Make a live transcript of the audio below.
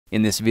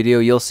In this video,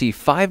 you'll see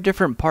 5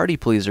 different party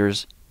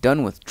pleasers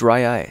done with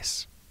dry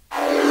ice.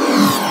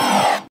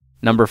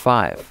 Number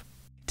 5.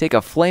 Take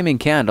a flaming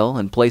candle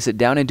and place it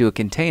down into a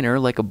container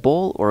like a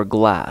bowl or a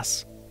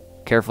glass.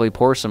 Carefully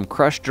pour some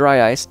crushed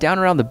dry ice down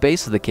around the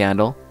base of the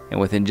candle, and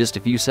within just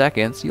a few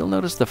seconds, you'll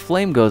notice the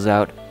flame goes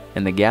out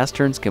and the gas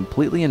turns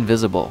completely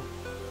invisible.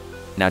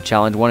 Now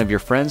challenge one of your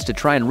friends to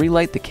try and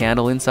relight the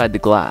candle inside the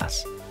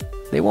glass.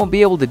 They won't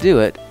be able to do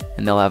it,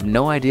 and they'll have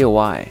no idea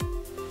why.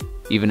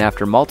 Even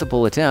after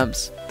multiple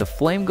attempts, the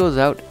flame goes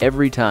out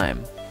every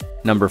time.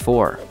 Number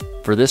 4.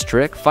 For this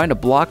trick, find a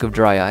block of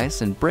dry ice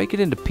and break it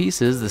into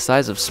pieces the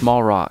size of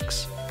small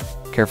rocks.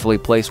 Carefully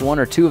place 1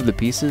 or 2 of the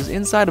pieces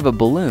inside of a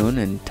balloon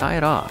and tie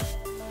it off.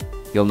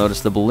 You'll notice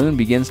the balloon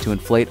begins to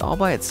inflate all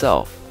by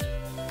itself.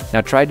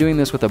 Now try doing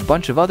this with a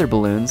bunch of other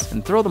balloons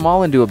and throw them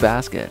all into a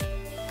basket.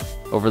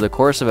 Over the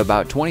course of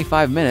about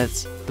 25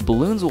 minutes, the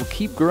balloons will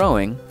keep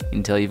growing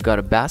until you've got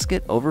a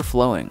basket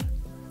overflowing.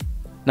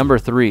 Number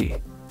 3.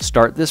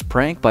 Start this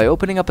prank by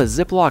opening up a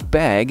Ziploc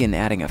bag and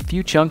adding a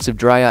few chunks of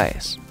dry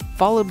ice,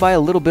 followed by a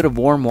little bit of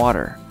warm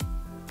water.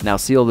 Now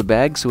seal the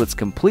bag so it's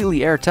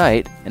completely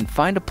airtight and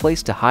find a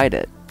place to hide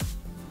it.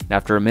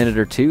 After a minute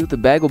or 2, the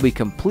bag will be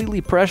completely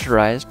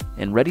pressurized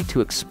and ready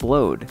to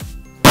explode.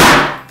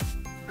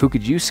 Who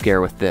could you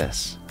scare with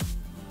this?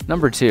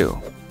 Number 2.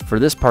 For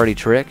this party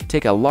trick,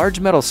 take a large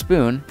metal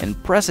spoon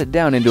and press it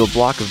down into a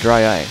block of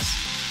dry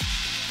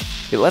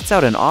ice. It lets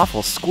out an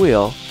awful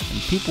squeal and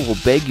people will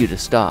beg you to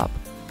stop.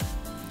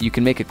 You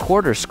can make a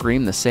quarter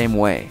scream the same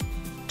way.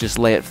 Just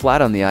lay it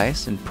flat on the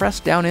ice and press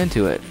down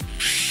into it.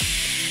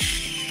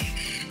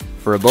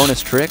 For a bonus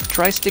trick,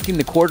 try sticking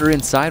the quarter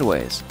in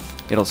sideways.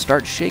 It'll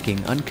start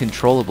shaking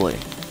uncontrollably.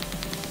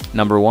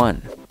 Number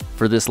 1.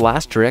 For this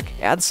last trick,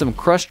 add some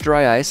crushed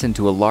dry ice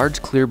into a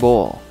large clear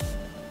bowl.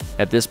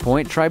 At this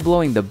point, try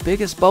blowing the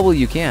biggest bubble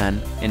you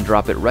can and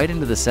drop it right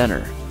into the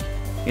center.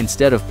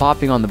 Instead of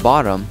popping on the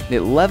bottom,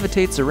 it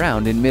levitates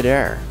around in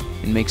midair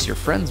and makes your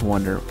friends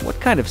wonder, what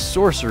kind of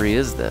sorcery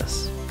is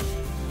this?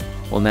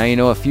 Well, now you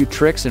know a few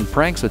tricks and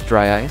pranks with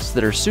dry ice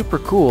that are super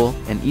cool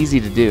and easy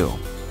to do.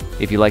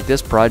 If you like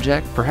this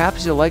project,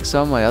 perhaps you'll like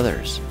some of my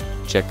others.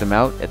 Check them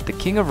out at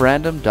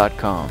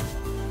thekingofrandom.com.